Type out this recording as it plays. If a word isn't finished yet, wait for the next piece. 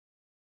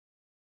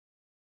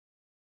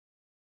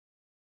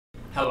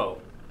Hello,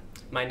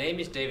 my name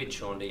is David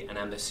Chaundy and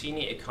I'm the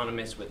Senior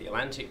Economist with the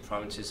Atlantic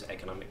Provinces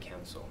Economic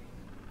Council.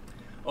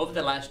 Over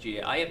the last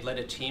year, I have led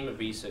a team of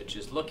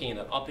researchers looking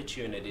at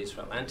opportunities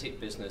for Atlantic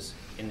business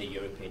in the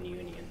European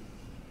Union.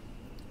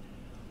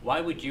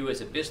 Why would you as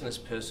a business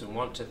person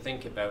want to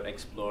think about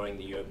exploring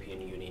the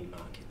European Union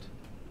market?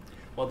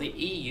 Well, the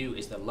EU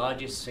is the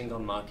largest single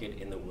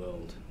market in the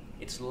world.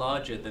 It's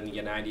larger than the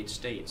United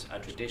States, our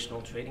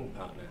traditional trading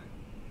partner.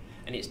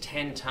 And it's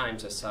 10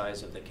 times the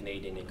size of the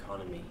Canadian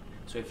economy.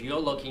 So if you're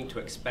looking to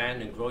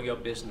expand and grow your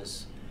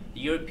business, the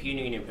European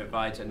Union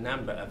provides a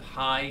number of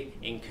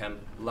high-income,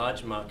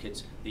 large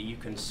markets that you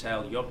can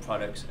sell your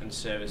products and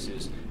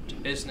services to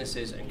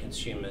businesses and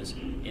consumers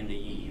in the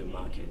EU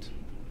market.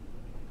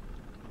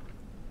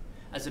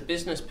 As a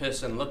business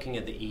person looking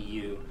at the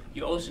EU,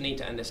 you also need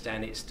to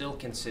understand it still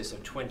consists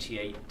of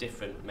 28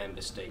 different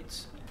member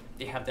states.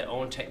 They have their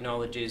own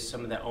technologies,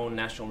 some of their own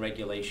national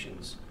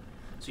regulations.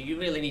 So you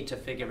really need to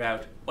figure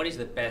out what is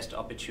the best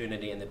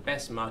opportunity and the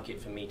best market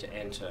for me to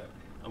enter,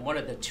 and what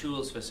are the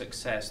tools for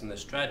success and the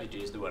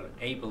strategies that will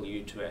enable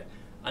you to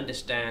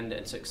understand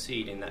and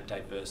succeed in that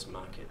diverse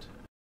market.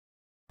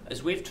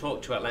 As we've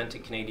talked to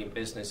Atlantic Canadian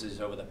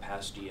businesses over the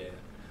past year,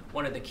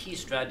 one of the key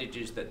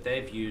strategies that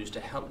they've used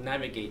to help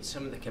navigate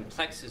some of the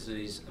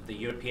complexities of the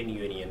European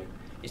Union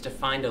is to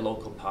find a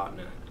local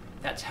partner.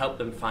 That's helped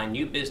them find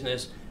new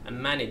business and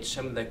manage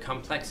some of the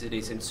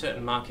complexities in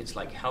certain markets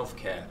like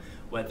healthcare,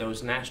 where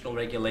those national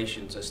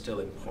regulations are still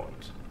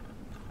important.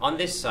 On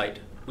this site,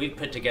 we've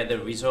put together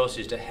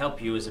resources to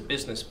help you as a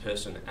business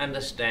person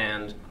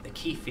understand the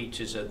key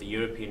features of the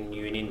European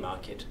Union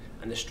market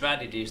and the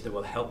strategies that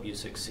will help you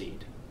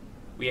succeed.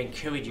 We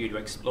encourage you to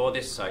explore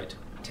this site,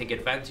 take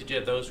advantage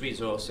of those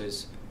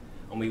resources,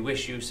 and we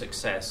wish you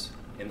success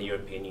in the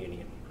European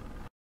Union.